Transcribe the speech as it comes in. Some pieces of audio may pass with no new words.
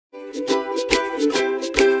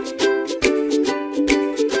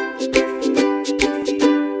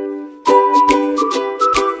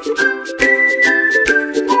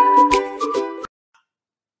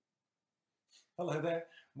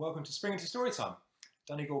spring into story time.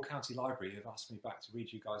 Donegal County Library have asked me back to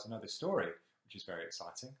read you guys another story, which is very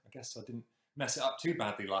exciting. I guess I didn't mess it up too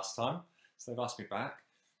badly last time, so they've asked me back.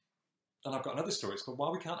 And I've got another story. It's called Why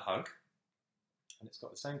We Can't Hug, and it's got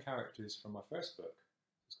the same characters from my first book.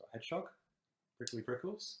 It's got Hedgehog, Prickly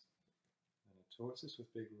Prickles, and a tortoise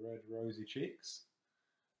with big red rosy cheeks.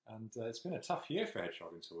 And it's been a tough year for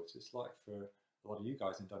Hedgehog and Tortoise, like for a lot of you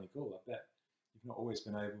guys in Donegal. I bet you've not always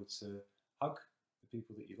been able to hug the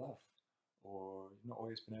people that you love, or you've not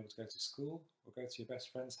always been able to go to school or go to your best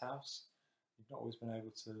friend's house. You've not always been able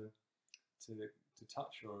to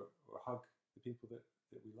touch or hug the people that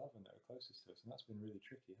we love and that are closest to us, and that's been really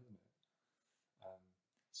tricky, hasn't it?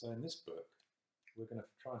 So in this book, we're going to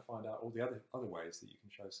try and find out all the other ways that you can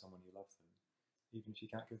show someone you love them, even if you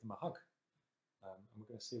can't give them a hug. And we're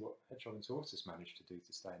going to see what Hedgehog and Tortoise managed to do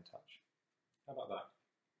to stay in touch. How about that?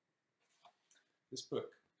 This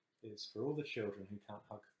book is for all the children who can't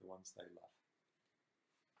hug the ones they love.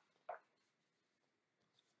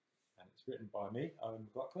 And it's written by me, Eoin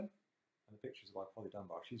McLaughlin, and the pictures are by Polly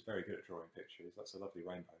Dunbar. She's very good at drawing pictures. That's a lovely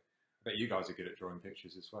rainbow. I bet you guys are good at drawing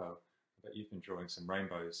pictures as well. I bet you've been drawing some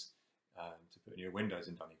rainbows to put in your windows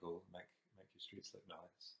in Donegal, make your streets look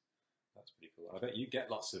nice. That's pretty cool. I bet you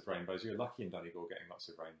get lots of rainbows. You're lucky in Donegal getting lots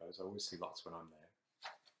of rainbows. I always see lots when I'm there.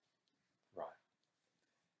 Right.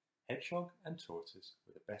 Hedgehog and Tortoise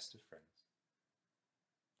were the best of friends.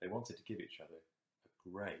 They wanted to give each other a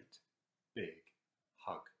great, big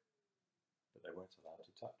hug, but they weren't allowed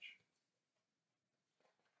to touch.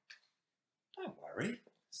 Don't worry,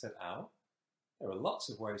 said Owl. There are lots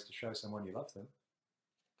of ways to show someone you love them.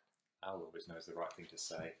 Owl always knows the right thing to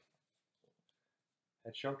say.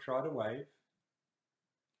 Hedgehog tried a wave.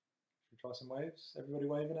 Should we try some waves? Everybody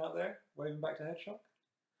waving out there? Waving back to Hedgehog?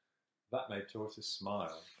 That made Tortoise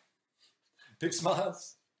smile. Big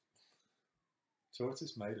smiles!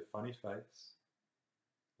 Tortoise made a funny face.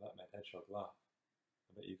 That made Hedgehog laugh.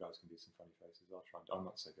 I bet you guys can do some funny faces. I'll try and do. I'm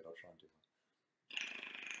not so good. I'll try and do one.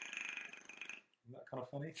 Isn't that kind of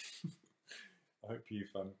funny? I hope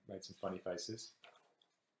you've made some funny faces.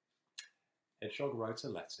 Hedgehog wrote a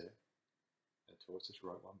letter, and Tortoise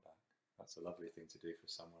wrote one back. That's a lovely thing to do for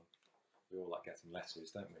someone. We all like getting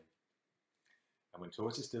letters, don't we? And when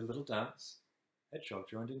Tortoise did a little dance, Hedgehog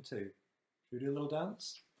joined in too. Should we do a little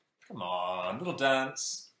dance? Come on, little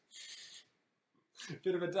dance.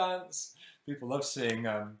 Bit of a dance. People love seeing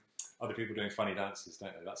other people doing funny dances,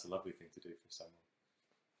 don't they? That's a lovely thing to do for someone.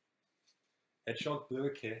 Hedgehog blew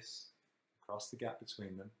a kiss across the gap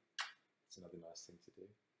between them. That's another nice thing to do.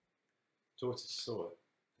 Tortoise saw it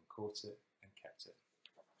and caught it and kept it.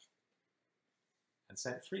 And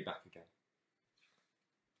sent 3 back again.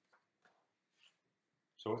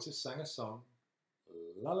 Tortoise sang a song.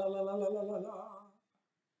 La la la la la la la la.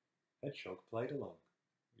 Hedgehog played along.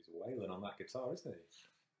 He's wailing on that guitar, isn't he?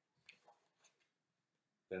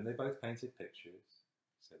 Then they both painted pictures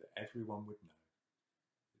so that everyone would know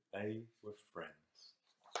that they were friends.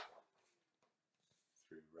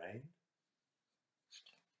 Through rain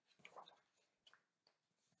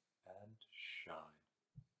and shine.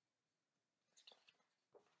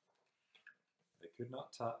 They could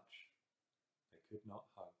not touch, they could not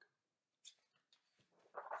hug,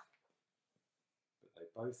 but they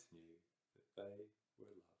both knew that they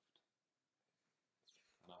were loved.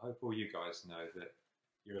 And I hope all you guys know that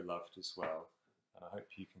you're loved as well, and I hope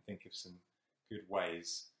you can think of some good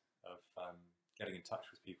ways of getting in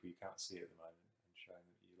touch with people you can't see at the moment and showing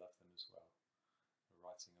that you love them as well. Or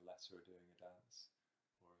writing a letter or doing a dance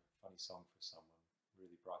or a funny song for someone,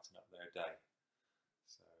 really brighten up their day.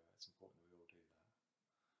 So it's important that we all do that.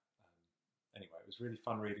 Anyway, it was really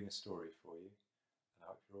fun reading a story for you, and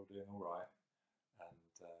I hope you're all doing all right. And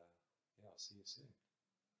yeah, I'll see you soon.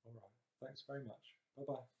 All right, thanks very much.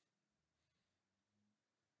 Bye-bye.